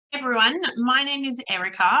everyone. My name is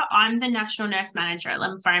Erica. I'm the National Nurse Manager at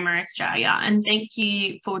Lymphoma Australia, and thank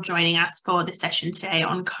you for joining us for the session today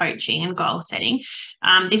on coaching and goal setting.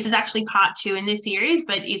 This is actually part 2 in this series,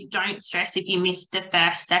 but don't stress if you missed the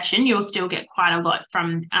first session. You'll still get quite a lot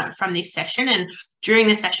from this session, and during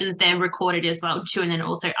the sessions they're recorded as well too, and then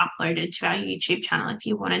also uploaded to our YouTube channel. If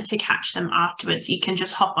you wanted to catch them afterwards, you can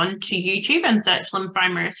just hop onto YouTube and search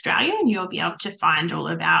Lymphoma Australia, and you'll be able to find all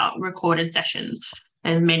of our recorded sessions.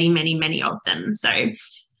 There's many of them. So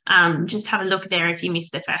just have a look there if you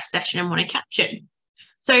missed the first session and want to catch it.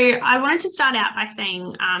 So I wanted to start out by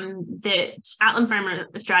saying that at Lymphoma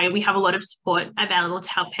Australia, we have a lot of support available to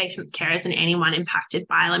help patients, carers, and anyone impacted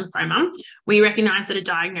by lymphoma. We recognise that a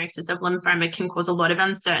diagnosis of lymphoma can cause a lot of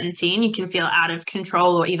uncertainty, and you can feel out of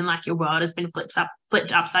control or even like your world has been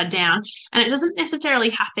flipped upside down. And it doesn't necessarily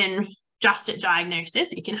happen just at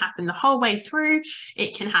diagnosis. It can happen the whole way through.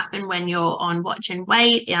 It can happen when you're on watch and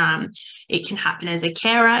wait. It can happen as a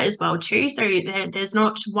carer as well too. So there's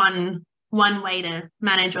not one way to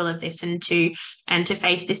manage all of this and to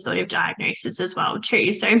face this sort of diagnosis as well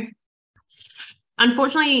too. So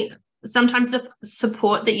unfortunately, sometimes the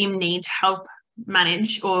support that you need to help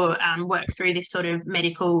manage or work through this sort of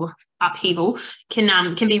medical upheaval can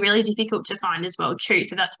be really difficult to find as well too.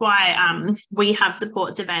 So that's why we have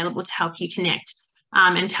supports available to help you connect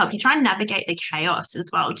and to help you try and navigate the chaos as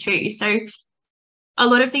well too. So a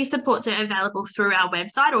lot of these supports are available through our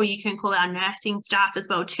website, or you can call our nursing staff as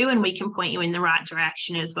well too, and we can point you in the right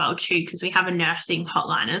direction as well too, because we have a nursing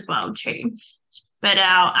hotline as well too. But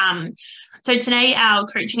so today our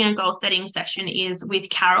coaching and goal setting session is with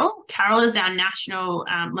Caryl. Caryl is our national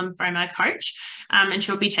lymphoma coach, and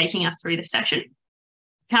she'll be taking us through the session.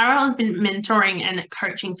 Caryl has been mentoring and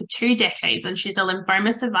coaching for 2 decades, and she's a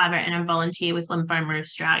lymphoma survivor and a volunteer with Lymphoma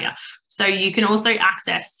Australia. So you can also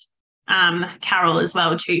access Caryl as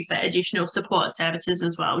well too for additional support services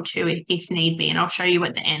as well too if need be, and I'll show you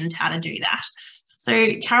at the end how to do that. So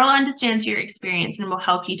Caryl understands your experience and will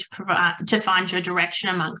help you to find your direction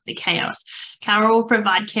amongst the chaos. Caryl will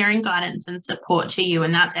provide caring guidance and support to you,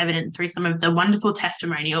 and that's evident through some of the wonderful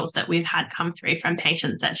testimonials that we've had come through from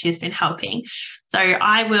patients that she's been helping. So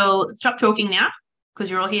I will stop talking now,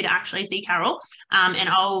 because you're all here to actually see Caryl, and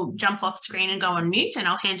I'll jump off screen and go on mute, and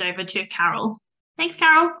I'll hand over to Caryl. Thanks,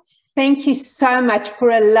 Caryl. Thank you so much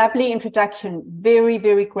for a lovely introduction. Very,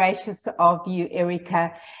 very gracious of you,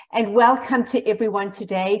 Erica. And welcome to everyone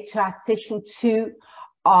today to our session 2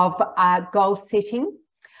 of our goal setting.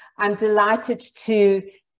 I'm delighted to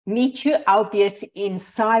meet you, albeit in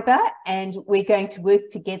cyber, and we're going to work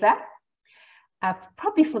together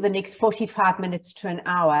probably for the next 45 minutes to an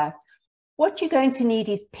hour. What you're going to need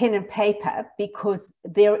is pen and paper, because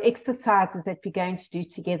there are exercises that we're going to do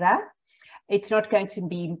together. It's not going to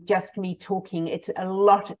be just me talking. It's a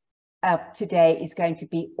lot of today is going to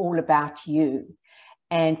be all about you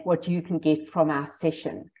and what you can get from our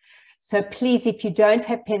session. So please, if you don't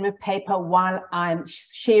have pen and paper while I'm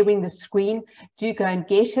sharing the screen, do go and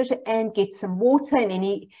get it, and get some water and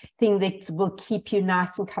anything that will keep you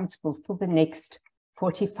nice and comfortable for the next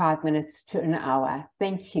 45 minutes to an hour.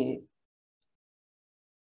 Thank you.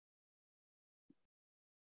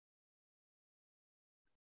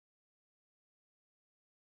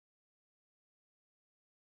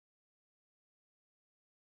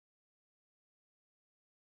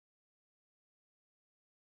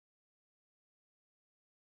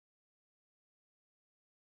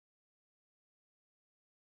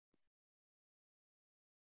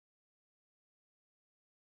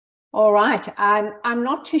 All right, I'm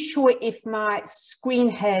not too sure if my screen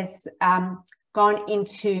has gone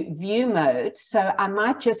into view mode, so I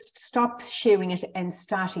might just stop sharing it and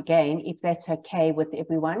start again, if that's okay with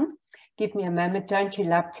everyone. Give me a moment. Don't you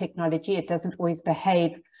love technology? It doesn't always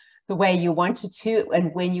behave the way you want it to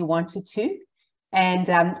and when you want it to, and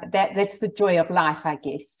that's the joy of life, I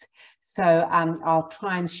guess. So I'll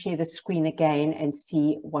try and share the screen again and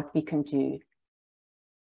see what we can do.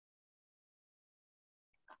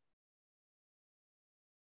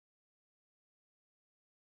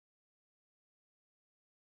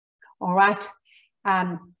 All right,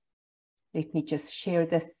 let me just share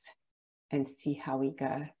this and see how we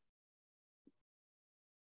go.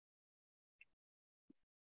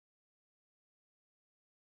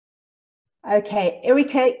 Okay,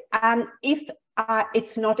 Erica, if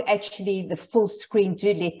it's not actually the full screen,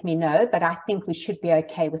 do let me know, but I think we should be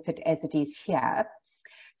okay with it as it is here.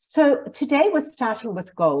 So today we're starting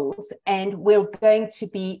with goals, and we're going to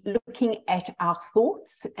be looking at our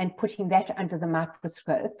thoughts and putting that under the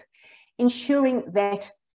microscope, ensuring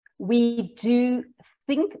that we do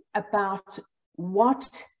think about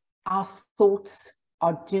what our thoughts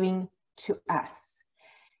are doing to us.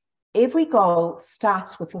 Every goal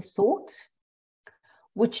starts with a thought,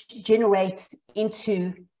 which generates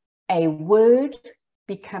into a word,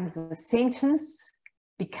 becomes a sentence,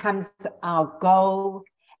 becomes our goal,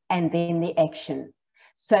 and then the action.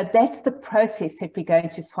 So that's the process that we're going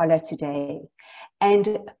to follow today.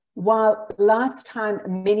 And while last time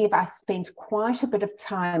many of us spent quite a bit of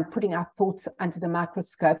time putting our thoughts under the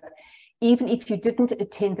microscope, even if you didn't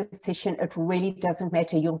attend the session, it really doesn't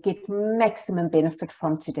matter. You'll get maximum benefit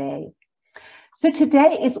from today. So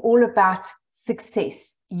today is all about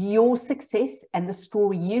success, your success, and the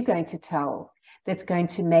story you're going to tell that's going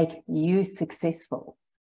to make you successful.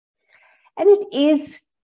 And it is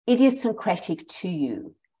idiosyncratic to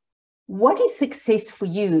you. What is success for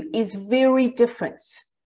you is very different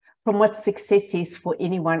from what success is for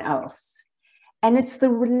anyone else. And it's the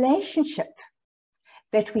relationship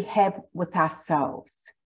that we have with ourselves.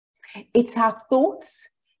 It's our thoughts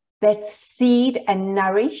that seed and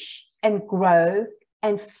nourish and grow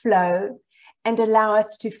and flow and allow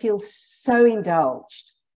us to feel so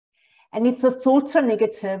indulged. And if the thoughts are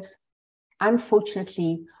negative,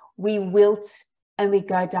 unfortunately, we wilt and we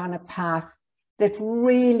go down a path that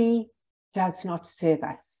really does not serve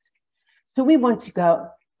us. So we want to go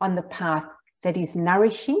on the path that is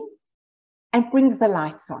nourishing and brings the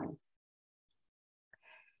lights on.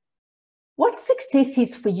 What success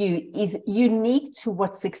is for you is unique to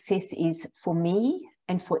what success is for me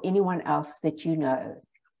and for anyone else that you know.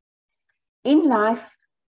 In life,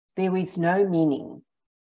 there is no meaning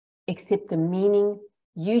except the meaning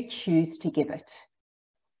you choose to give it.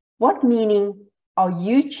 What meaning are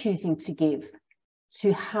you choosing to give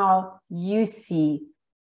to how you see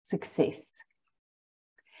success?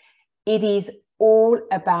 It is all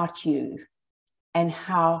about you and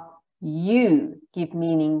how you give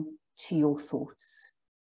meaning to your thoughts.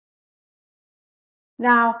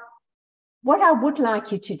 Now, what I would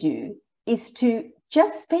like you to do is to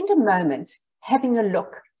just spend a moment having a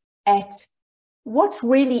look at what's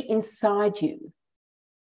really inside you,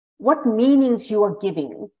 what meanings you are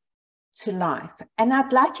giving to life. And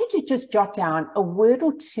I'd like you to just jot down a word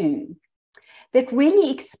or two that really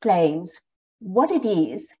explains what it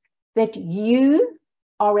is that you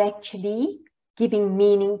are actually giving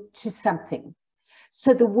meaning to something.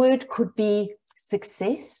 So the word could be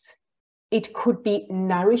success, it could be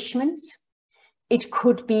nourishment, it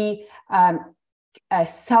could be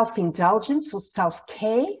self-indulgence or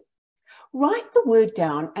self-care. Write the word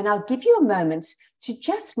down and I'll give you a moment to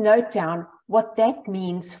just note down what that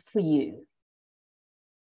means for you.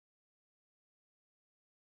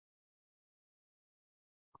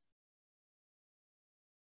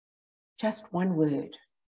 Just one word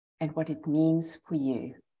and what it means for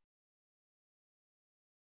you.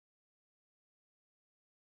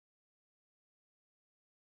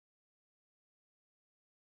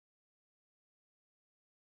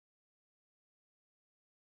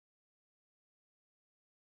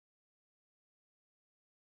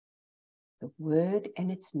 The word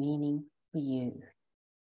and its meaning for you.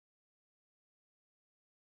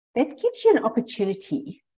 That gives you an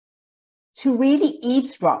opportunity to really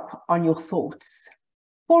eavesdrop on your thoughts.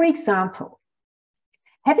 For example,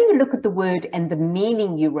 having a look at the word and the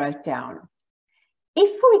meaning you wrote down.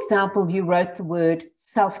 If, for example, you wrote the word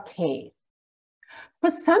self-care, for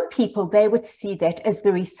some people, they would see that as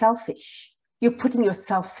very selfish. You're putting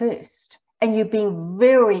yourself first and you're being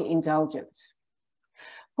very indulgent.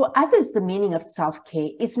 For others, the meaning of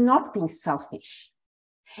self-care is not being selfish.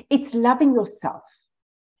 It's loving yourself,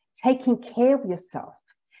 taking care of yourself,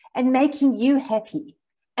 and making you happy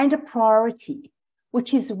and a priority,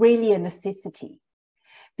 which is really a necessity.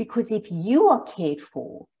 Because if you are cared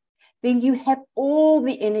for, then you have all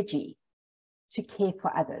the energy to care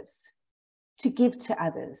for others, to give to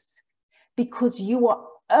others, because you are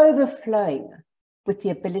overflowing with the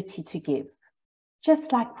ability to give.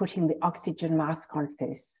 Just like putting the oxygen mask on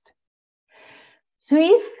first. So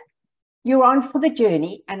if you're on for the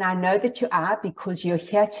journey, and I know that you are because you're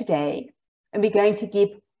here today, and we're going to give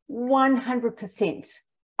 100%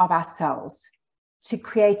 of ourselves to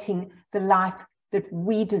creating the life that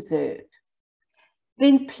we deserve,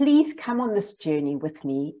 then please come on this journey with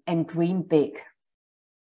me and dream big.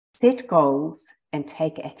 Set goals and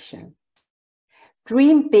take action.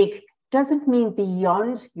 Dream big doesn't mean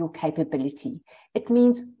beyond your capability. It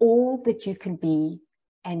means all that you can be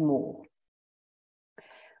and more.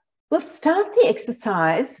 We'll start the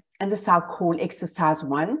exercise, and this I'll call exercise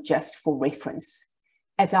 1, just for reference,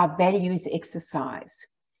 as our values exercise.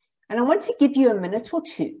 And I want to give you a minute or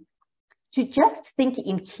two to just think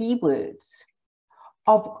in keywords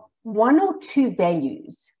of 1 or 2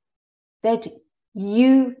 values that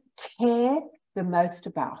you care the most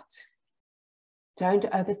about. Don't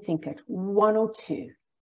overthink it. 1 or 2.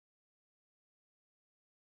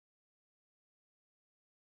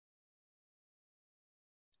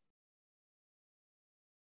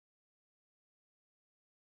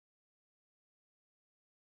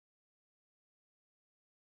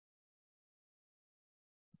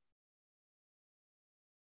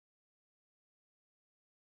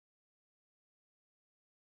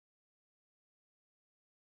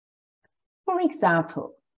 For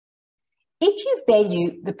example, if you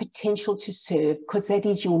value the potential to serve, because that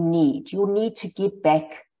is your need to give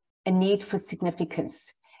back, a need for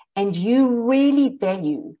significance, and you really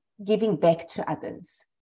value giving back to others,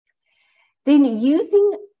 then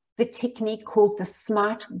using the technique called the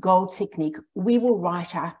SMART goal technique, we will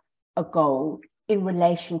write up a goal in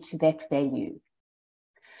relation to that value.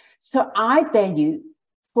 So I value,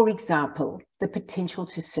 for example, the potential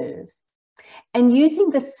to serve. And using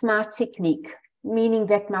the SMART technique, meaning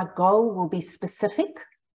that my goal will be specific,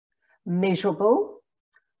 measurable,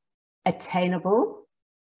 attainable,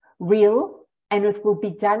 real, and it will be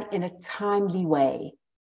done in a timely way.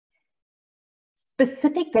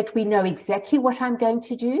 Specific, that we know exactly what I'm going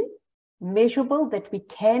to do. Measurable, that we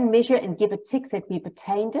can measure and give a tick that we've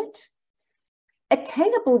attained it.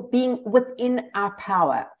 Attainable, being within our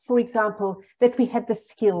power. For example, that we have the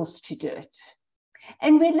skills to do it.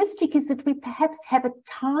 And realistic is that we perhaps have a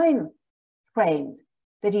time frame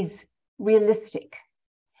that is realistic.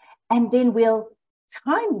 And then we'll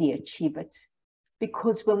timely achieve it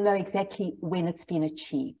because we'll know exactly when it's been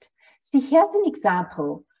achieved. See, here's an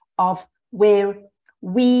example of where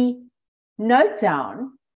we note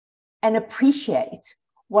down and appreciate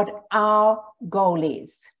what our goal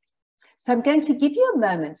is. So I'm going to give you a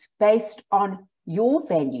moment based on your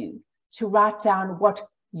value to write down what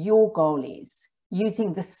your goal is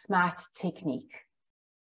using the SMART technique.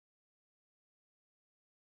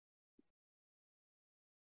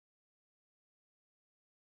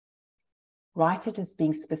 Write it as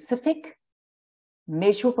being specific,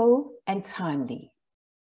 measurable, and timely.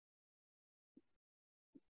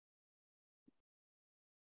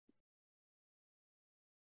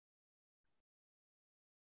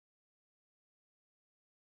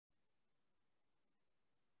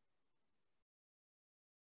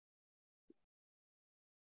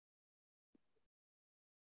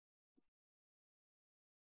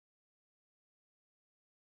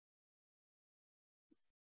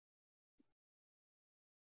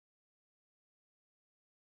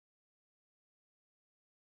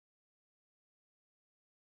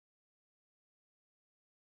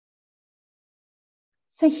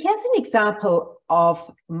 So here's an example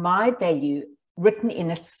of my value written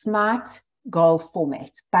in a SMART goal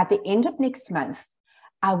format. By the end of next month,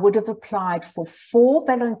 I would have applied for 4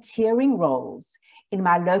 volunteering roles in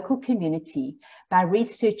my local community by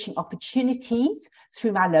researching opportunities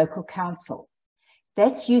through my local council.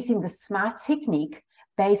 That's using the SMART technique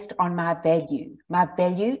based on my value. My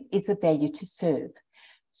value is the value to serve.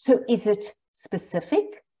 So is it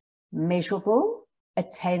specific, measurable,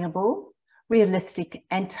 attainable, realistic,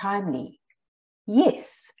 and timely?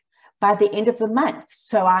 Yes, by the end of the month,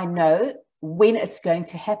 so I know when it's going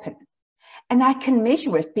to happen. And I can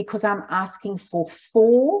measure it because I'm asking for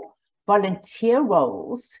 4 volunteer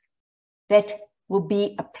roles that will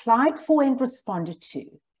be applied for and responded to.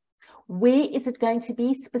 Where is it going to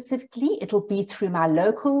be specifically? It'll be through my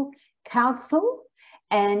local council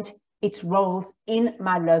and its roles in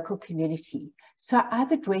my local community. So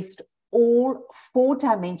I've addressed all 4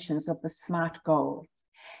 dimensions of the SMART goal.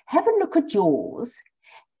 Have a look at yours,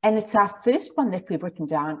 and it's our first one that we've written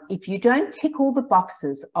down. If you don't tick all the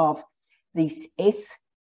boxes of this S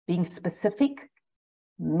being specific,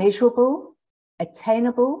 measurable,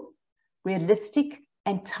 attainable, realistic,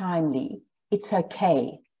 and timely, it's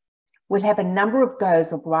okay. We'll have a number of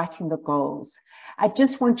goes of writing the goals. I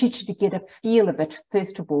just want you to get a feel of it,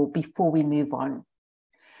 first of all, before we move on.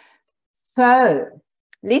 So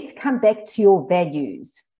let's come back to your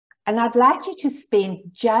values. And I'd like you to spend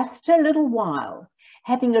just a little while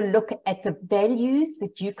having a look at the values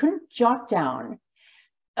that you can jot down.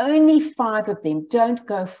 Only 5 of them, don't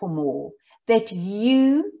go for more, that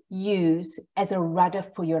you use as a rudder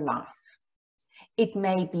for your life. It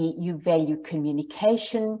may be you value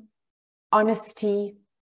communication, honesty,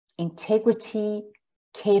 integrity,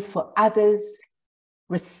 care for others,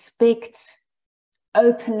 respect,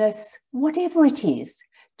 openness, whatever it is,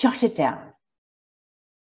 jot it down.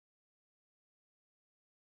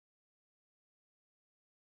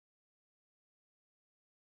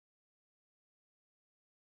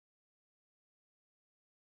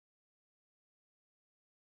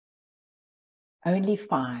 Only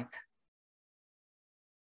 5.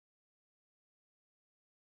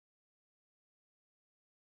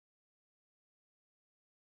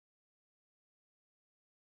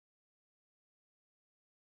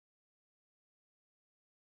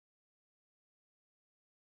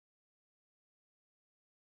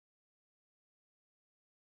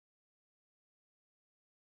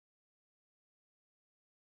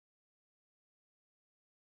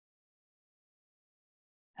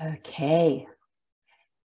 Okay.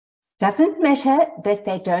 Doesn't matter that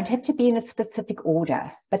they don't have to be in a specific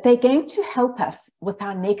order, but they're going to help us with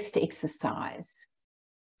our next exercise.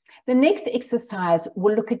 The next exercise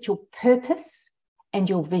will look at your purpose and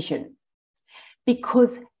your vision,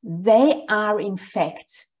 because they are, in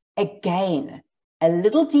fact, again, a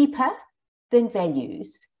little deeper than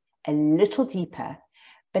values, a little deeper,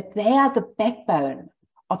 but they are the backbone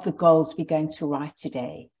of the goals we're going to write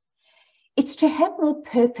today. It's to have more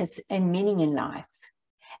purpose and meaning in life.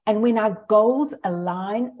 And when our goals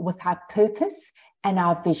align with our purpose and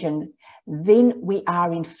our vision, then we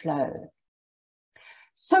are in flow.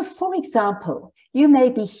 So, for example, you may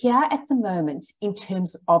be here at the moment in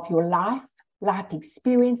terms of your life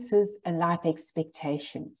experiences, and life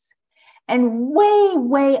expectations. And way,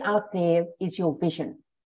 way out there is your vision.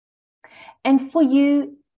 And for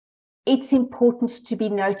you, it's important to be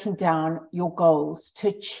noting down your goals to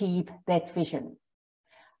achieve that vision.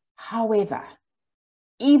 However,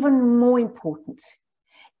 even more important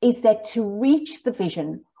is that to reach the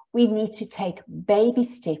vision, we need to take baby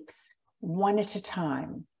steps, one at a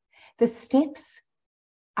time. The steps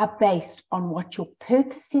are based on what your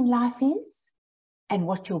purpose in life is and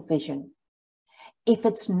what your vision. If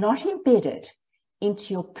it's not embedded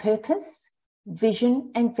into your purpose,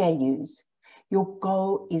 vision, and values, your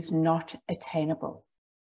goal is not attainable.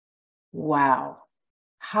 Wow,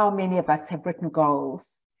 how many of us have written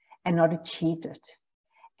goals and not achieved it?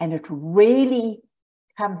 And it really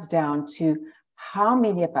comes down to how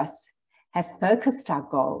many of us have focused our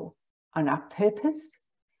goal on our purpose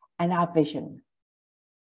and our vision.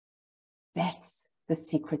 That's the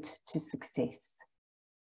secret to success.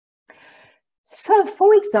 So,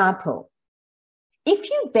 for example, if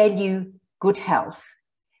you value good health,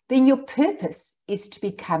 then your purpose is to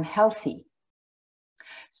become healthy.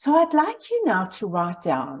 So I'd like you now to write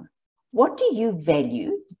down, what do you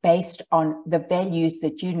value based on the values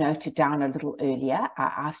that you noted down a little earlier? I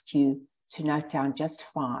asked you to note down just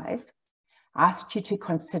 5. I asked you to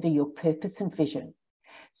consider your purpose and vision.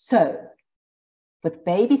 So with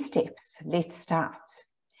baby steps, let's start.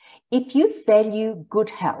 If you value good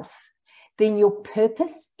health, then your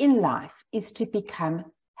purpose in life is to become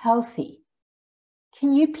healthy.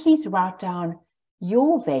 Can you please write down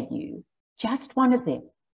your value, just one of them,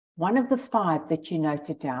 one of the 5 that you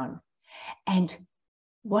noted down, and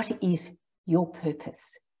what is your purpose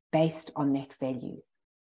based on that value?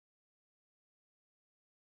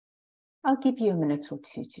 I'll give you a minute or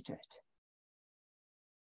 2 to do it.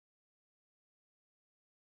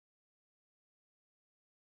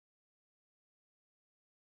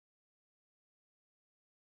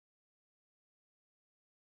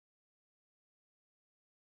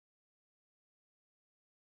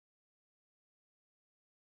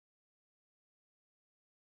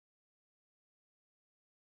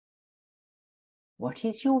 What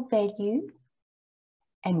is your value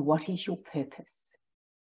and what is your purpose?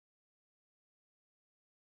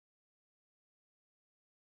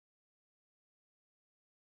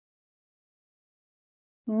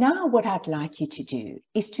 Now what I'd like you to do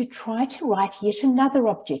is to try to write yet another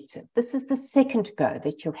objective. This is the second go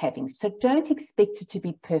that you're having, so don't expect it to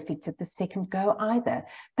be perfect at the second go either,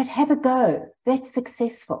 but have a go. That's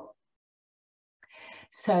successful.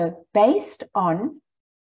 So based on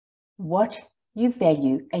what you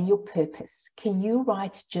value and your purpose, can you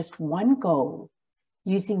write just one goal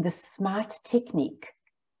using the SMART technique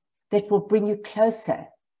that will bring you closer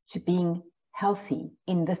to being healthy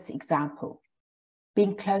in this example,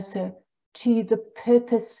 being closer to the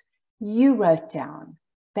purpose you wrote down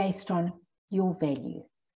based on your value?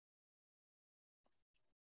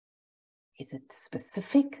 Is it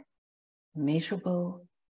specific, measurable,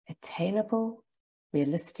 attainable,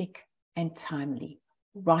 realistic, and timely?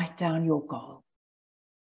 Write down your goal.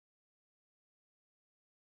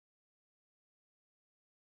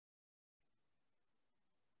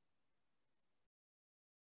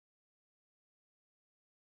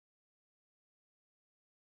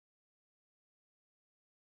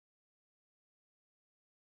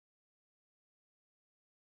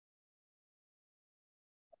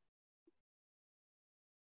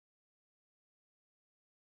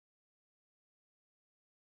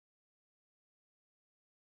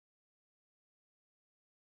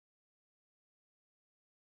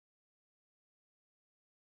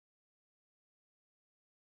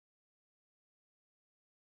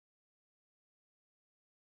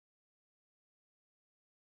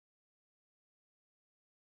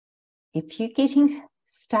 If you're getting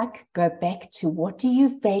stuck, go back to what do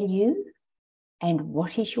you value and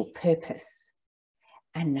what is your purpose?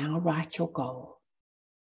 And now write your goal.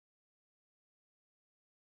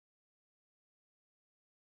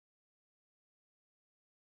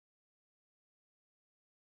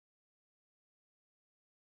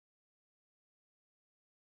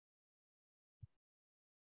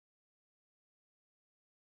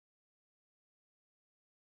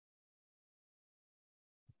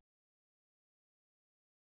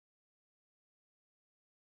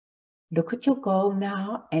 Look at your goal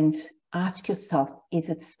now and ask yourself, is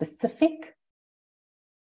it specific?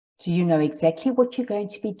 Do you know exactly what you're going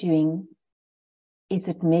to be doing? Is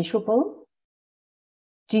it measurable?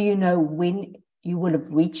 Do you know when you will have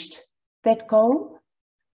reached that goal?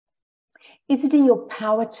 Is it in your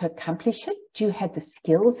power to accomplish it? Do you have the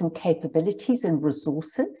skills and capabilities and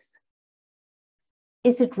resources?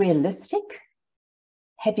 Is it realistic?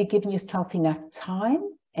 Have you given yourself enough time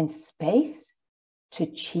and space to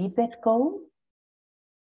achieve that goal?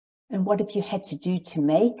 And what have you had to do to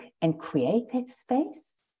make and create that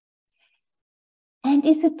space? And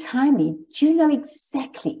is it timely? Do you know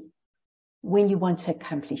exactly when you want to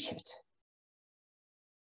accomplish it?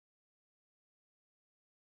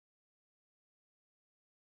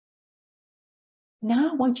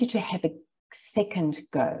 Now I want you to have a second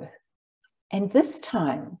go. And this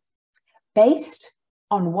time, based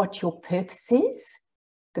on what your purpose is,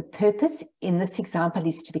 the purpose in this example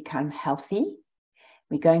is to become healthy.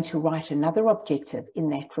 We're going to write another objective in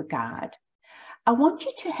that regard. I want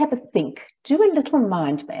you to have a think, do a little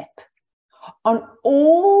mind map on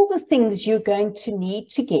all the things you're going to need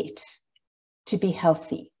to get to be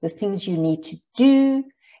healthy, the things you need to do,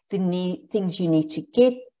 the things you need to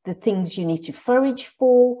get, the things you need to forage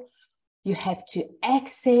for, you have to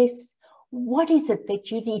access. What is it that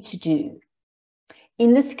you need to do?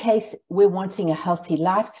 In this case, we're wanting a healthy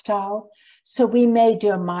lifestyle. So we may do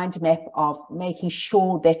a mind map of making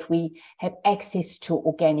sure that we have access to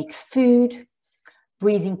organic food,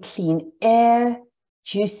 breathing clean air,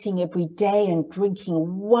 juicing every day and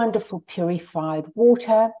drinking wonderful purified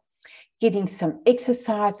water, getting some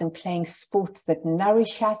exercise and playing sports that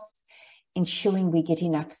nourish us, ensuring we get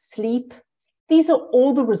enough sleep. These are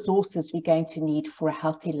all the resources we're going to need for a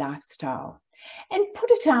healthy lifestyle. And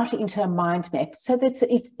put it out into a mind map so that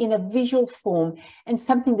it's in a visual form and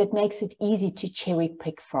something that makes it easy to cherry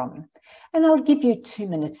pick from. And I'll give you 2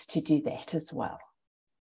 minutes to do that as well.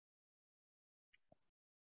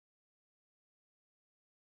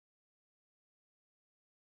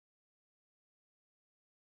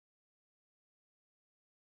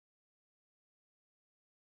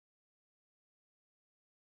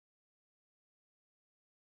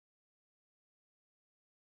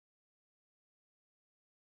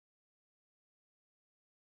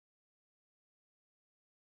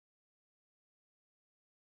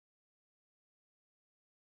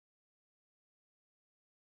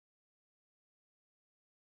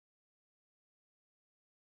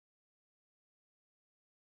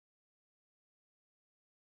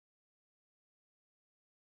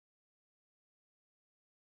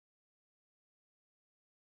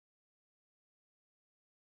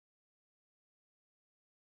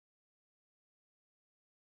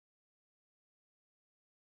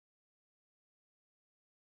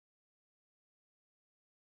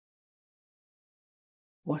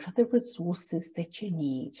 What are the resources that you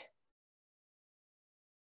need?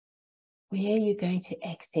 Where are you going to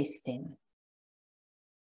access them?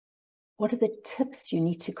 What are the tips you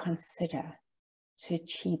need to consider to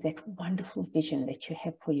achieve that wonderful vision that you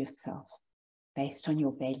have for yourself based on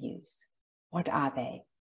your values? What are they?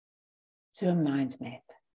 Do a mind map,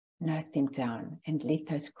 note them down, and let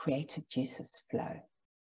those creative juices flow.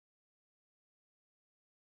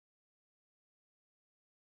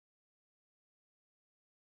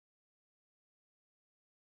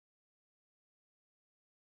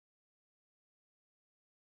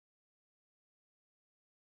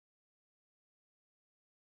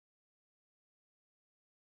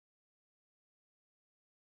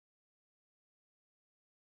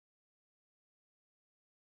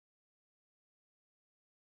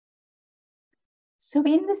 So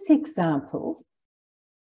in this example,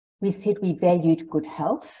 we said we valued good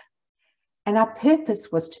health and our purpose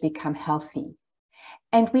was to become healthy.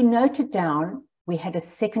 And we noted down, we had a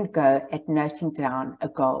second go at noting down a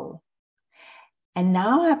goal. And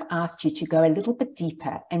now I've asked you to go a little bit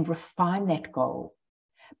deeper and refine that goal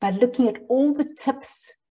by looking at all the tips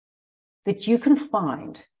that you can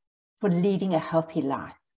find for leading a healthy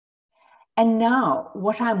life. And now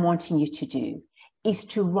what I'm wanting you to do is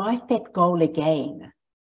to write that goal again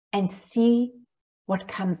and see what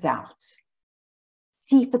comes out.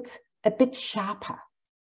 See if it's a bit sharper.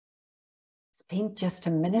 Spend just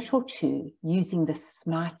a minute or two using the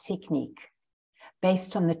SMART technique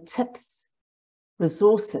based on the tips,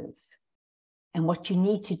 resources, and what you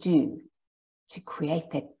need to do to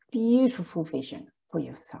create that beautiful vision for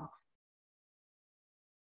yourself.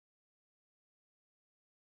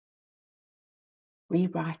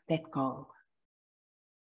 Rewrite that goal.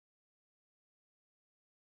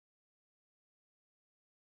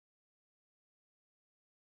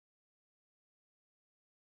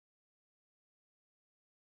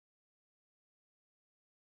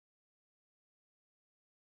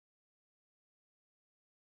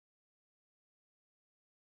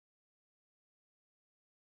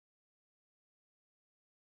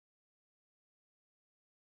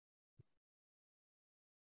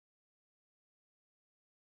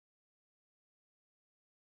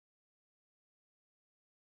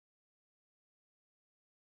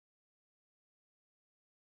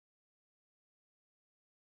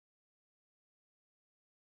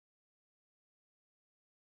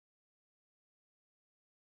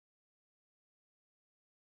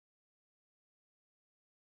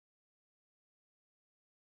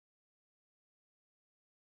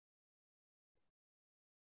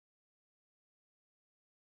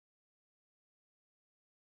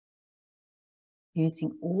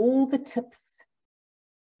 Using all the tips,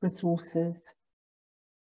 resources,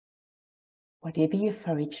 whatever you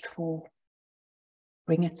foraged for,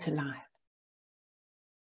 bring it to life.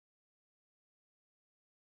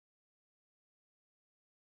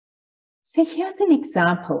 So here's an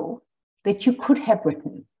example that you could have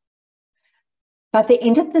written. By the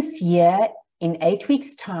end of this year, in 8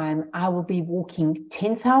 weeks' time, I will be walking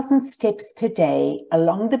 10,000 steps per day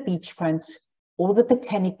along the beachfronts or the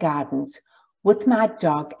botanic gardens with my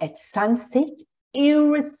dog at sunset,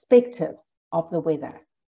 irrespective of the weather.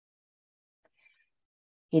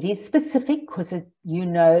 It is specific because you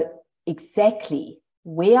know exactly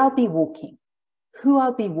where I'll be walking, who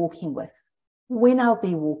I'll be walking with, when I'll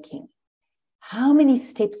be walking, how many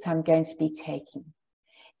steps I'm going to be taking.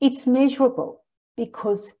 It's measurable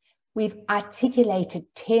because we've articulated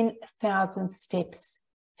 10,000 steps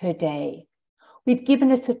per day. We've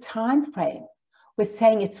given it a time frame. We're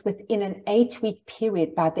saying it's within an 8-week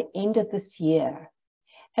period by the end of this year.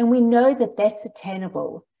 And we know that that's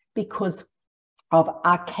attainable because of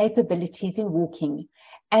our capabilities in walking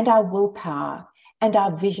and our willpower and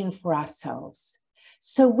our vision for ourselves.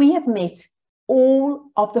 So we have met all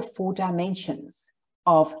of the 4 dimensions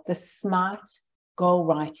of the SMART goal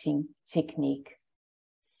writing technique.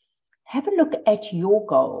 Have a look at your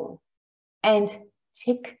goal and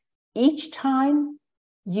tick each time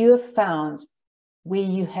you have found where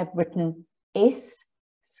you have written S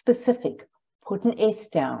specific, put an S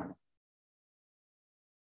down.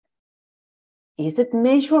 Is it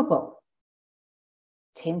measurable?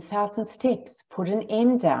 10,000 steps, put an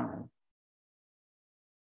M down.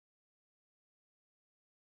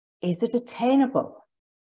 Is it attainable?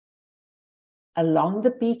 Along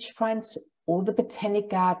the beachfronts or the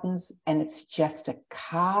botanic gardens, and it's just a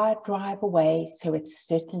car drive away, so it's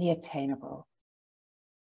certainly attainable.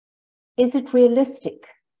 Is it realistic?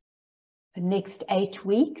 The next 8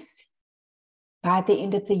 weeks, by the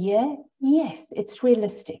end of the year? Yes, it's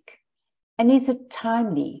realistic. And is it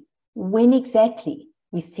timely? When exactly?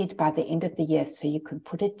 We said by the end of the year, so you can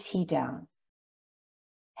put a T down.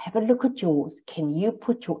 Have a look at yours. Can you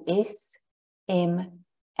put your SMART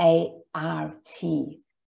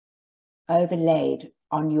overlaid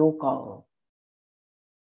on your goal?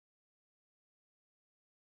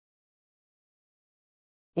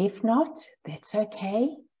 If not, that's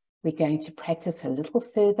okay. We're going to practice a little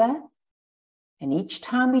further. And each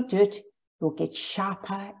time we do it, you'll get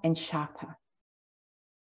sharper and sharper.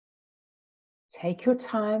 Take your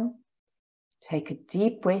time. Take a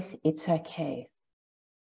deep breath. It's okay.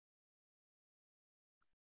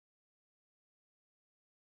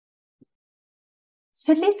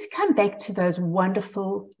 So let's come back to those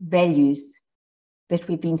wonderful values that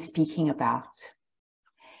we've been speaking about.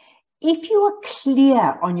 If you are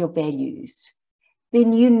clear on your values,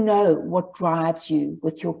 then you know what drives you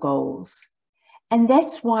with your goals. And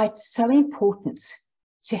that's why it's so important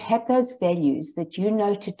to have those values that you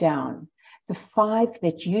noted down, the 5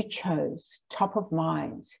 that you chose, top of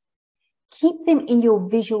mind. Keep them in your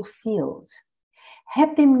visual field.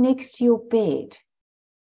 Have them next to your bed,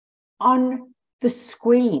 on the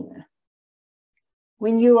screen,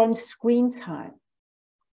 when you're on screen time,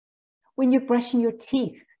 when you're brushing your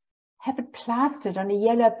teeth. Have it plastered on a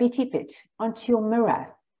yellow bitty bit onto your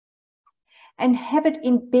mirror, and have it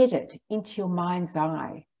embedded into your mind's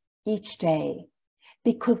eye each day.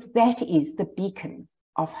 because that is the beacon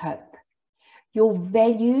of hope. Your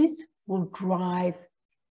values will drive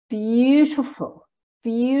beautiful,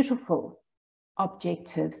 beautiful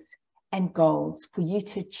objectives and goals for you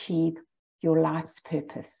to achieve your life's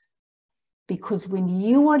purpose. Because when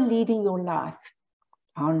you are leading your life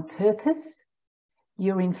on purpose,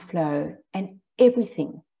 you're in flow and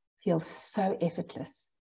everything feels so effortless.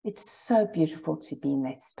 It's so beautiful to be in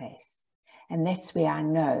that space. And that's where I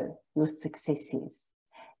know your success is.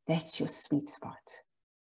 That's your sweet spot.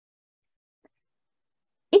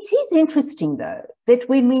 It is interesting, though, that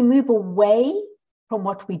when we move away from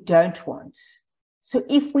what we don't want, so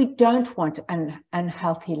if we don't want an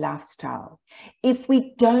unhealthy lifestyle, if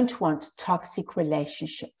we don't want toxic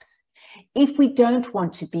relationships, if we don't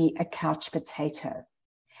want to be a couch potato,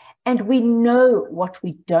 and we know what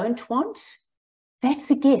we don't want,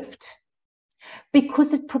 that's a gift,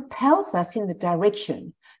 because it propels us in the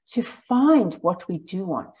direction to find what we do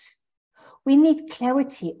want. We need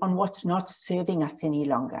clarity on what's not serving us any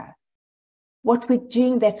longer, what we're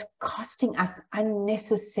doing that's costing us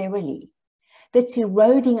unnecessarily, that's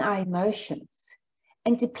eroding our emotions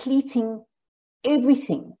and depleting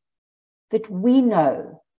everything that we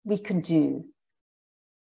know we can do.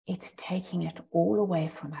 It's taking it all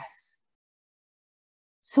away from us.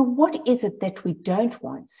 So what is it that we don't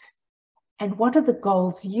want? And what are the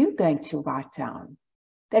goals you're going to write down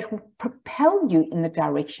that will propel you in the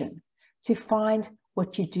direction to find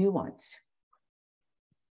what you do want?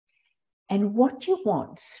 And what you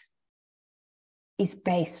want is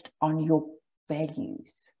based on your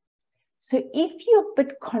values. So if you're a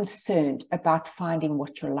bit concerned about finding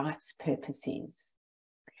what your life's purpose is,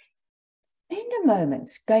 spend a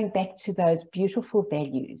moment going back to those beautiful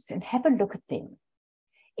values and have a look at them.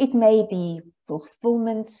 It may be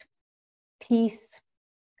fulfillment, peace,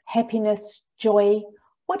 happiness, joy,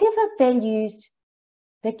 whatever values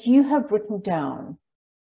that you have written down.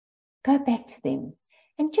 Go back to them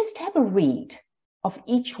and just have a read of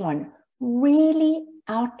each one really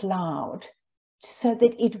out loud so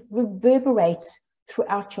that it reverberates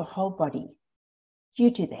throughout your whole body. You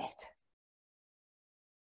do that.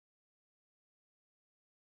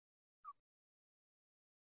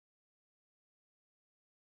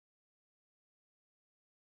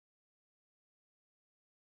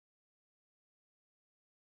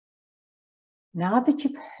 Now that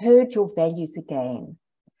you've heard your values again,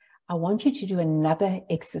 I want you to do another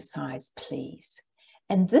exercise, please.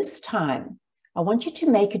 And this time, I want you to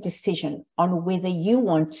make a decision on whether you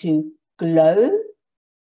want to glow,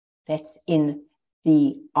 that's in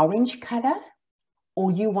the orange color,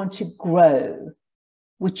 or you want to grow,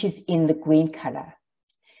 which is in the green color.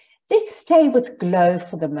 Let's stay with glow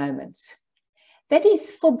for the moment. That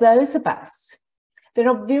is for those of us that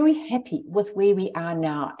are very happy with where we are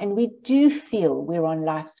now, and we do feel we're on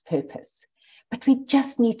life's purpose, but we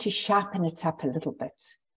just need to sharpen it up a little bit,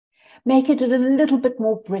 make it a little bit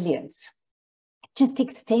more brilliant, just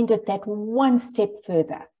extend it that one step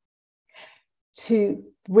further to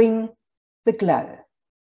bring the glow.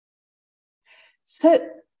 So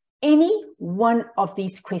any one of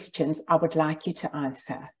these questions I would like you to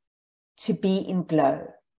answer to be in glow,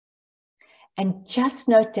 and just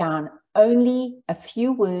note down only a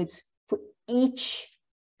few words for each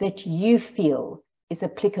that you feel is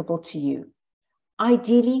applicable to you.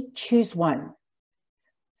 Ideally, choose one.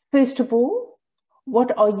 First of all,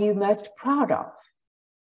 what are you most proud of?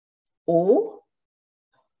 Or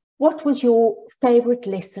what was your favorite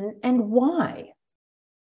lesson and why?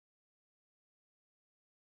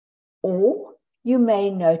 Or you may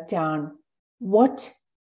note down, what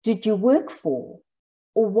did you work for?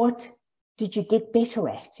 Or what did you get better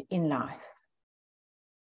at in life?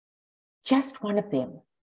 Just one of them.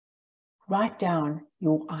 Write down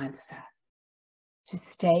your answer to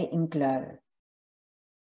stay in glow.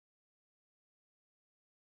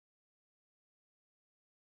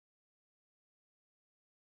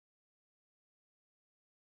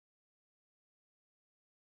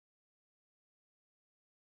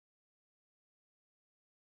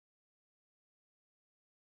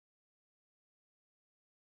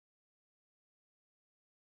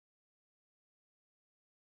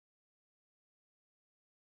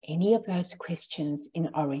 Any of those questions in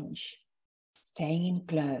orange, staying in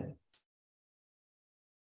glow,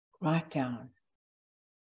 write down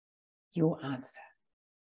your answer.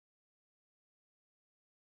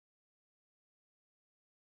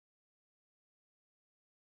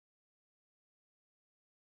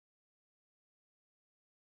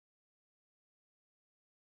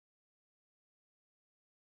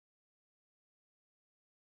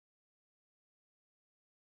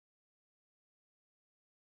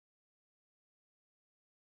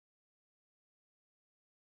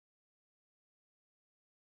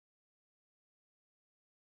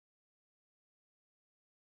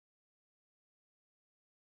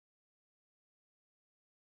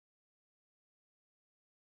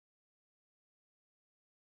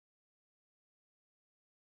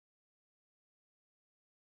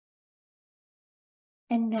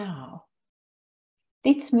 And now,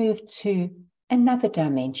 let's move to another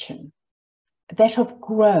dimension, that of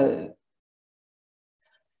grow.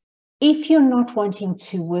 If you're not wanting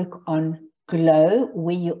to work on glow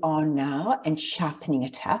where you are now and sharpening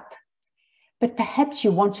it up, but perhaps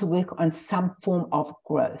you want to work on some form of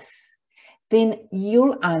growth, then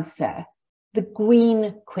you'll answer the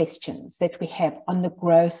green questions that we have on the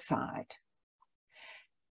grow side.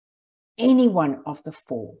 Any one of the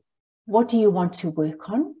four. What do you want to work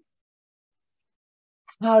on?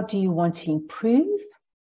 How do you want to improve?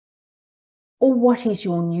 Or what is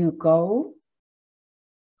your new goal?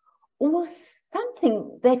 Or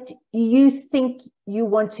something that you think you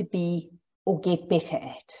want to be or get better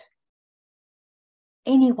at.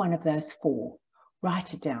 Any one of those four,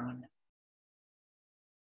 write it down.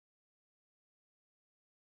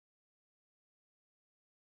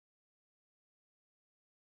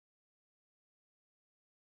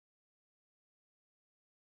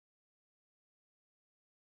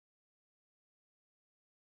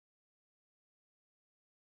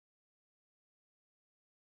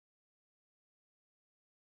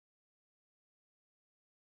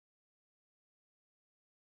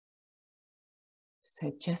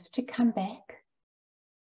 So just to come back,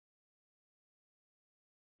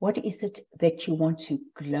 what is it that you want to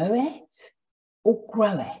glow at or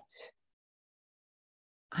grow at?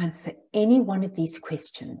 Answer any one of these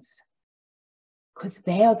questions, because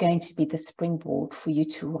they are going to be the springboard for you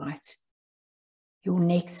to write your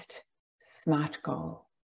next SMART goal.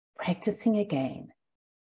 Practicing again.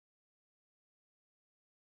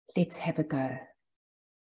 Let's have a go.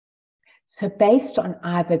 So based on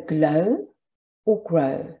either glow or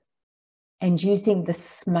grow, and using the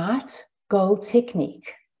SMART goal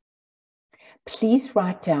technique, please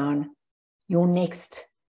write down your next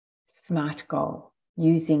SMART goal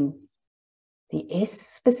using the S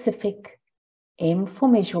specific, M for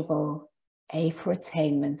measurable, A for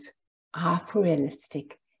attainment, R for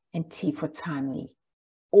realistic, and T for timely.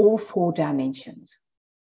 All four dimensions.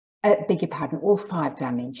 Beg your pardon, all 5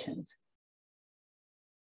 dimensions.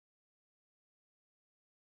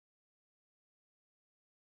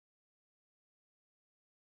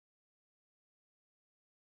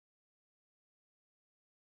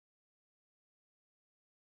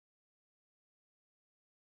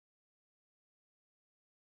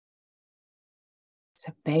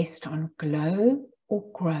 So based on glow or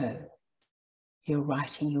grow, you're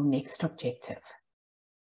writing your next objective.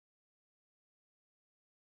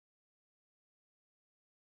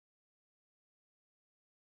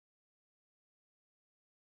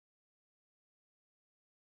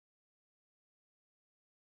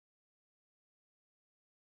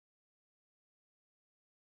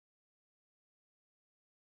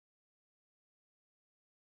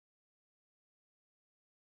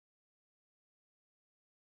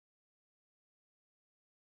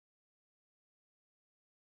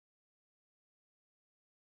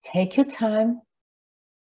 Take your time.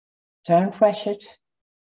 Don't rush it.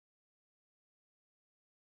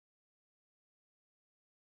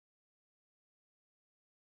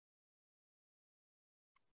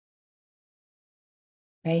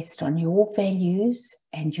 Based on your values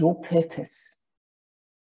and your purpose,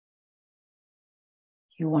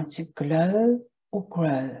 you want to glow or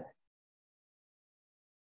grow.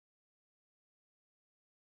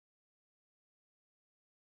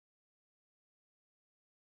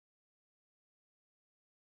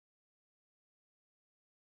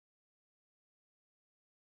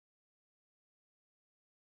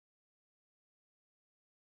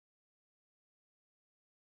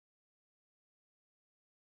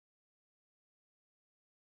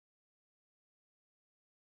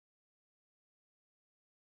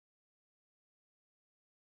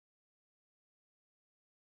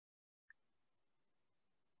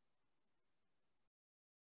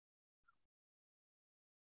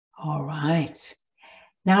 All right.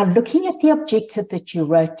 Now, looking at the objective that you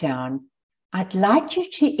wrote down, I'd like you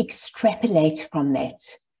to extrapolate from that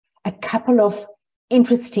a couple of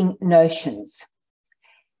interesting notions.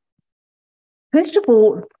 First of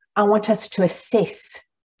all, I want us to assess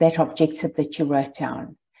that objective that you wrote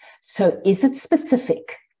down. So is it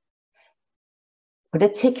specific? Put a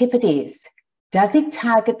tick if it is. Does it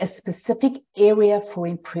target a specific area for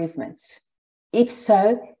improvement? If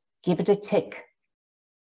so, give it a tick.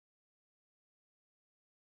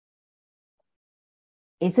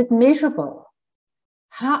 Is it measurable?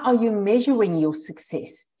 How are you measuring your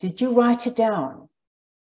success? Did you write it down?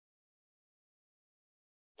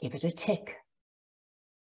 Give it a tick.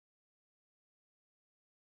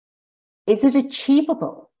 Is it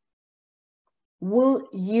achievable? Will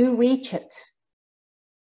you reach it?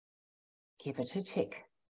 Give it a tick.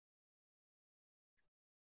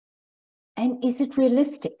 And is it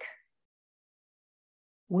realistic?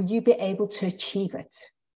 Will you be able to achieve it?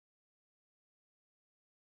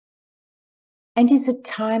 And is it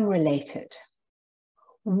time related?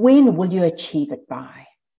 When will you achieve it by?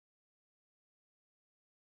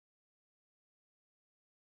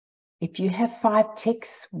 If you have 5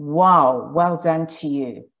 ticks, wow, well done to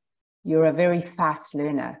you. You're a very fast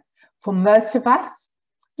learner. For most of us,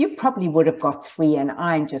 you probably would have got 3, and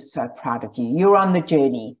I'm just so proud of you. You're on the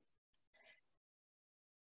journey.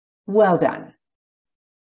 Well done.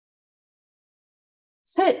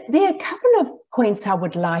 So there are a couple of points I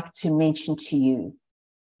would like to mention to you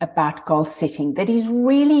about goal setting that is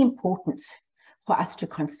really important for us to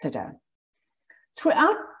consider.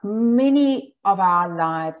 Throughout many of our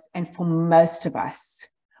lives, and for most of us,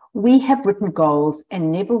 we have written goals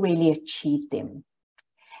and never really achieved them.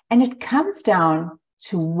 And it comes down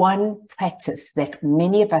to one practice that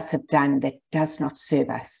many of us have done that does not serve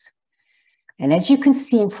us. And as you can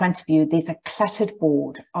see in front of you, there's a cluttered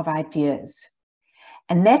board of ideas.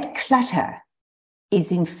 And that clutter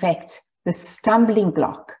is in fact the stumbling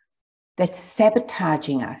block that's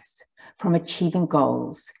sabotaging us from achieving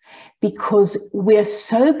goals, because we're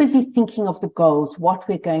so busy thinking of the goals, what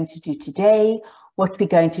we're going to do today, what we're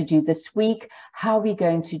going to do this week, how we're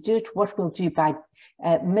going to do it, what we'll do by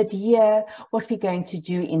mid-year, what we're going to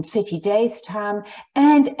do in 30 days' time,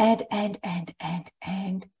 and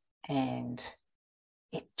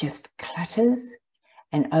it just clutters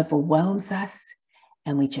and overwhelms us,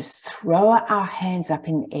 and we just throw our hands up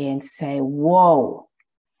in the air and say, whoa,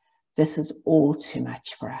 this is all too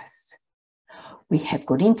much for us. We have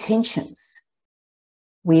good intentions.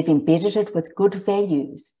 We've embedded it with good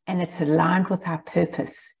values, and it's aligned with our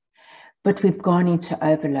purpose, but we've gone into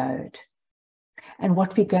overload. And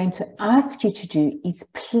what we're going to ask you to do is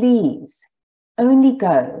please only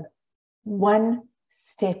go one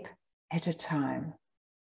step at a time.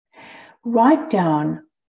 Write down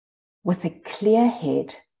with a clear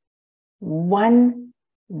head one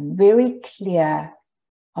very clear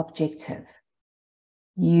objective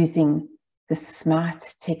using the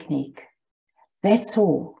SMART technique. That's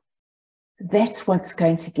all. That's what's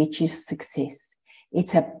going to get you success.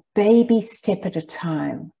 It's a baby step at a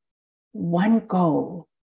time, one goal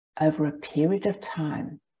over a period of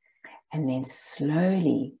time, and then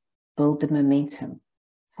slowly build the momentum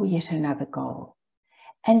for yet another goal.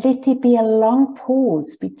 And let there be a long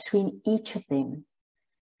pause between each of them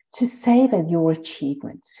to savor your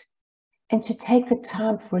achievements and to take the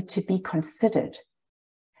time for it to be considered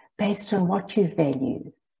based on what you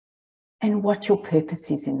value and what your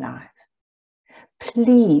purpose is in life.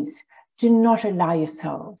 Please do not allow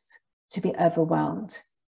yourselves to be overwhelmed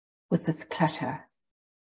with this clutter.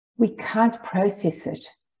 We can't process it,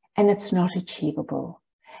 and it's not achievable,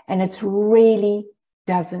 and it really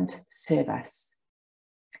doesn't serve us.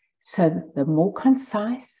 So the more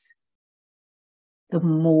concise, the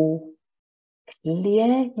more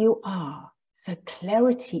clear you are. So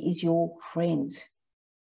clarity is your friend.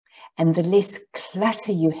 And the less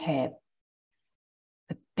clutter you have,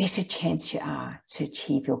 the better chance you are to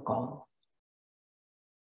achieve your goal.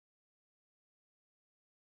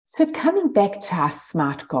 So coming back to our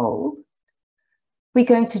SMART goal, we're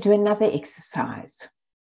going to do another exercise.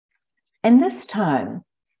 And this time,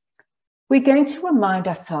 we're going to remind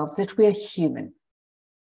ourselves that we're human.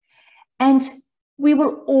 And we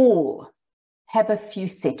will all have a few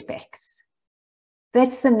setbacks.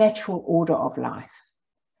 That's the natural order of life.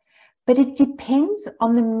 But it depends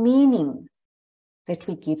on the meaning that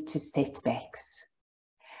we give to setbacks.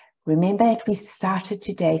 Remember, as we started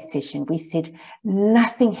today's session, we said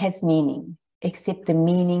nothing has meaning except the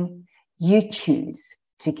meaning you choose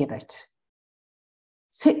to give it.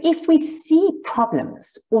 So if we see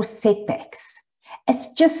problems or setbacks as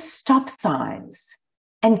just stop signs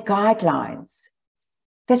and guidelines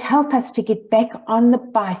that help us to get back on the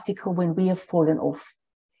bicycle when we have fallen off,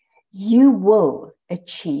 you will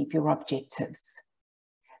achieve your objectives,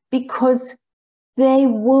 because they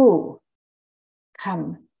will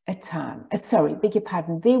come a time,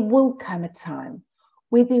 there will come a time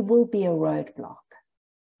where there will be a roadblock.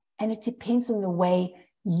 And it depends on the way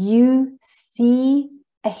you see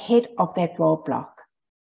ahead of that roadblock,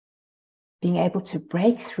 being able to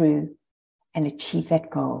break through and achieve that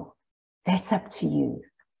goal. That's up to you.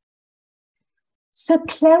 So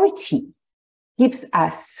clarity gives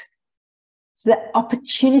us the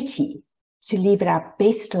opportunity to live our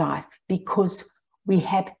best life, because we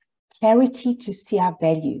have clarity to see our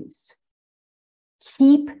values.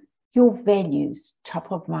 Keep your values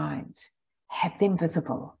top of mind. Have them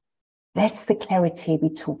visible. That's the clarity we're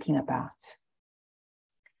talking about.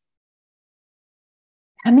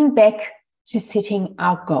 Coming back to setting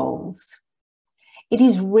our goals, it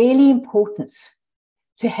is really important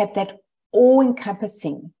to have that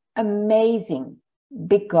all-encompassing, amazing,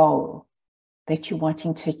 big goal that you're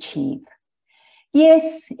wanting to achieve.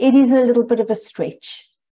 Yes, it is a little bit of a stretch,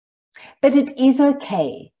 but it is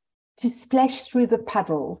okay to splash through the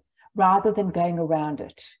puddle rather than going around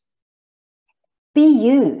it. Be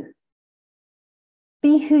you.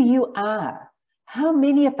 Be who you are. How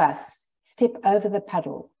many of us step over the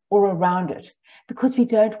puddle or around it because we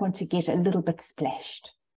don't want to get a little bit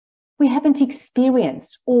splashed? We haven't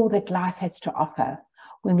experienced all that life has to offer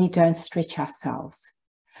when we don't stretch ourselves.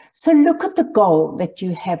 So look at the goal that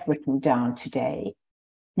you have written down today,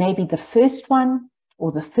 maybe the first one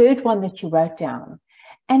or the third one that you wrote down,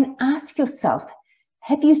 and ask yourself,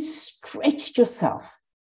 have you stretched yourself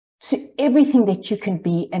to everything that you can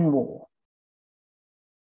be and more?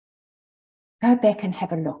 Go back and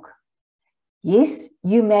have a look. Yes,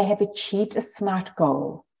 you may have achieved a SMART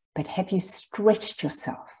goal, but have you stretched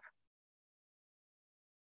yourself?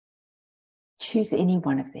 Choose any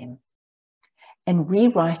one of them and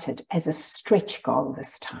rewrite it as a stretch goal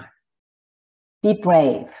this time. Be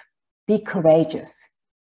brave, be courageous.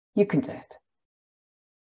 You can do it.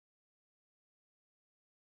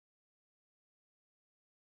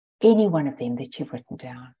 Any one of them that you've written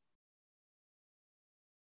down.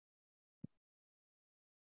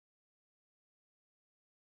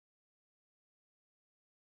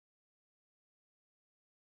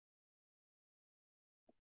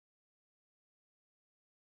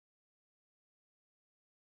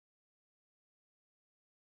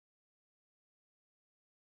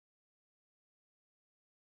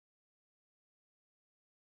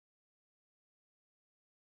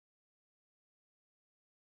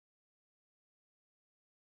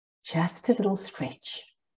 Just a little stretch.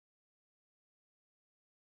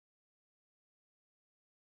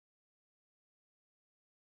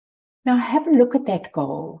 Now have a look at that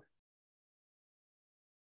goal.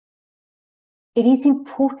 It is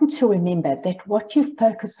important to remember that what you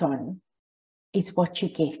focus on is what you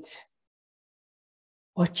get.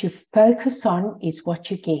 What you focus on is what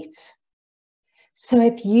you get. So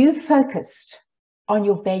if you focused on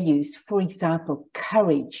your values, for example,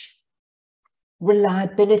 courage,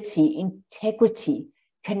 reliability, integrity,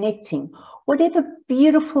 connecting, whatever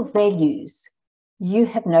beautiful values you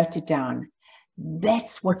have noted down,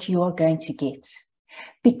 that's what you are going to get.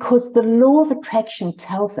 Because the law of attraction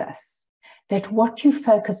tells us that what you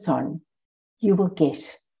focus on, you will get.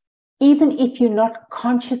 Even if you're not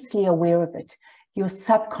consciously aware of it, your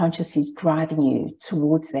subconscious is driving you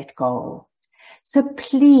towards that goal. So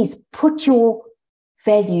please put your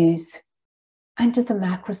values under the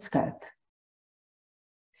microscope.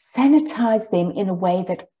 Sanitize them in a way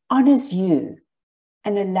that honors you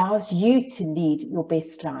and allows you to lead your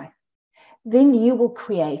best life. Then you will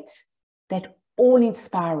create that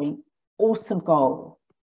all-inspiring, awesome goal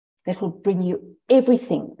that will bring you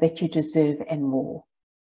everything that you deserve and more.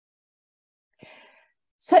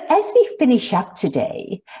 So as we finish up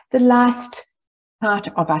today, the last part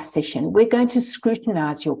of our session, we're going to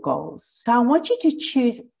scrutinize your goals. So I want you to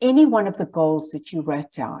choose any one of the goals that you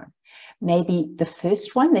wrote down. Maybe the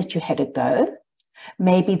first one that you had a go,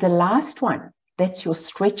 maybe the last one, that's your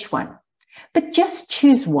stretch one. But just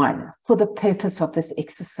choose one for the purpose of this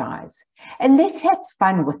exercise. And let's have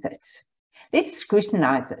fun with it. Let's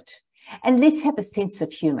scrutinize it. And let's have a sense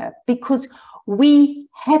of humor, because we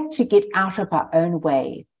have to get out of our own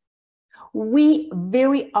way. We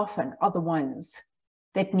very often are the ones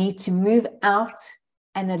that need to move out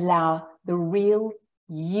and allow the real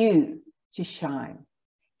you to shine.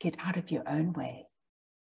 Get out of your own way.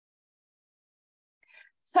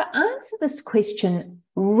 So answer this question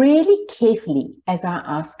really carefully as I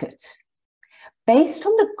ask it. Based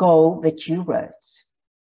on the goal that you wrote,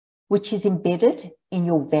 which is embedded in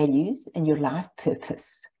your values and your life purpose,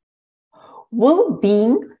 will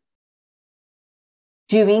being,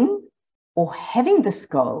 doing, or having this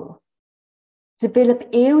goal develop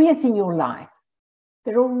areas in your life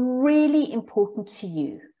that are really important to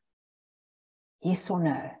you? Yes or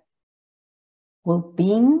no? Will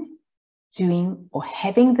being, doing, or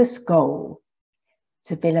having this goal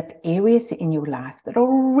develop areas in your life that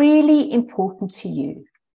are really important to you?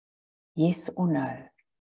 Yes or no?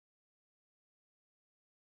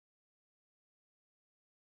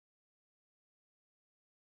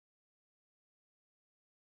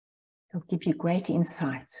 It'll give you great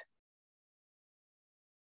insight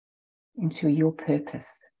into your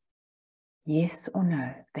purpose. Yes or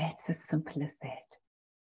no? That's as simple as that.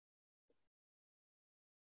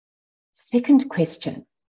 Second question,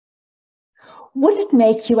 would it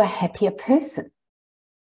make you a happier person?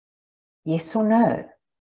 Yes or no?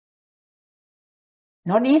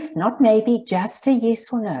 Not if, not maybe, just a yes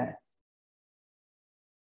or no.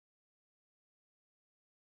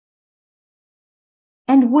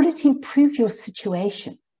 And would it improve your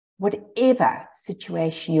situation, whatever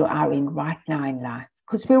situation you are in right now in life?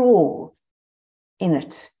 Because we're all in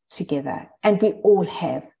it together and we all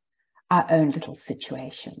have our own little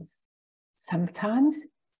situations. Sometimes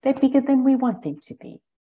they're bigger than we want them to be.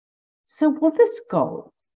 So will this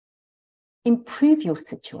goal improve your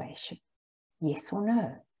situation? Yes or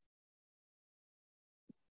no?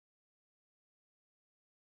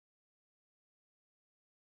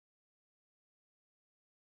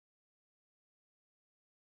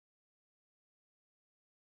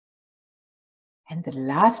 And the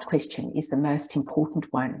last question is the most important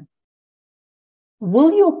one.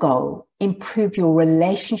 Will your goal improve your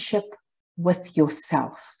relationship with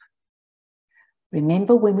yourself?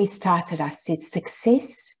 Remember when we started, I said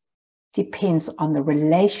success depends on the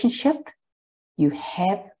relationship you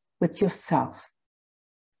have with yourself.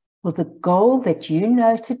 Will the goal that you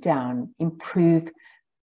noted down improve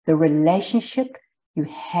the relationship you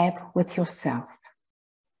have with yourself?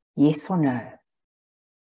 Yes or no?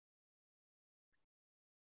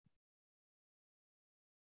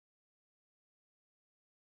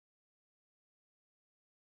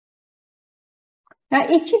 Now,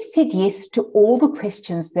 if you've said yes to all the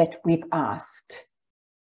questions that we've asked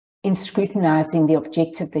in scrutinizing the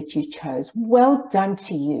objective that you chose, well done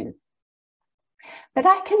to you. But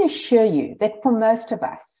I can assure you that for most of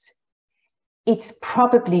us, it's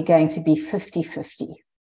probably going to be 50-50.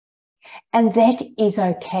 And that is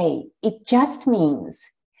okay. It just means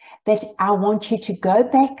that I want you to go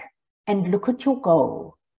back and look at your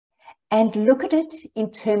goal and look at it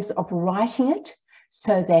in terms of writing it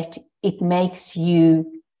so that it makes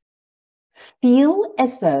you feel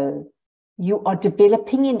as though you are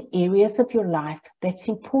developing in areas of your life that's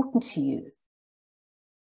important to you.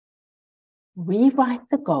 Rewrite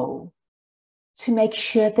the goal to make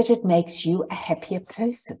sure that it makes you a happier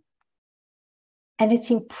person and it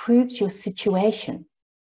improves your situation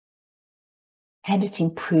and it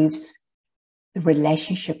improves the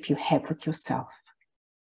relationship you have with yourself.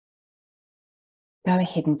 Go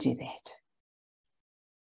ahead and do that.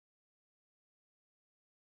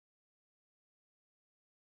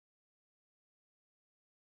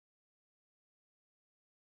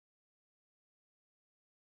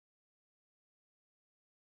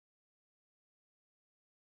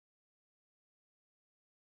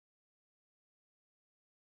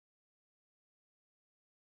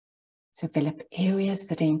 Develop areas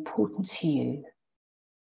that are important to you.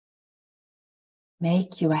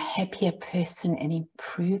 Make you a happier person and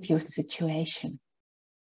improve your situation.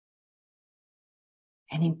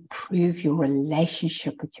 And improve your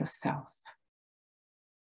relationship with yourself.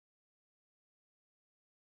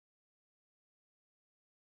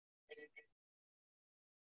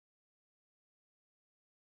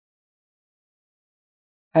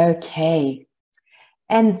 Okay,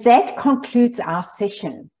 and that concludes our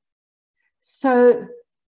session. So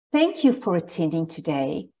thank you for attending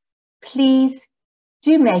today. Please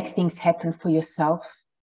do make things happen for yourself.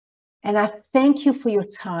 And I thank you for your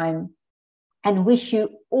time and wish you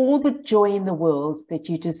all the joy in the world that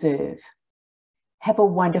you deserve. Have a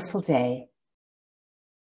wonderful day.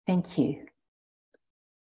 Thank you.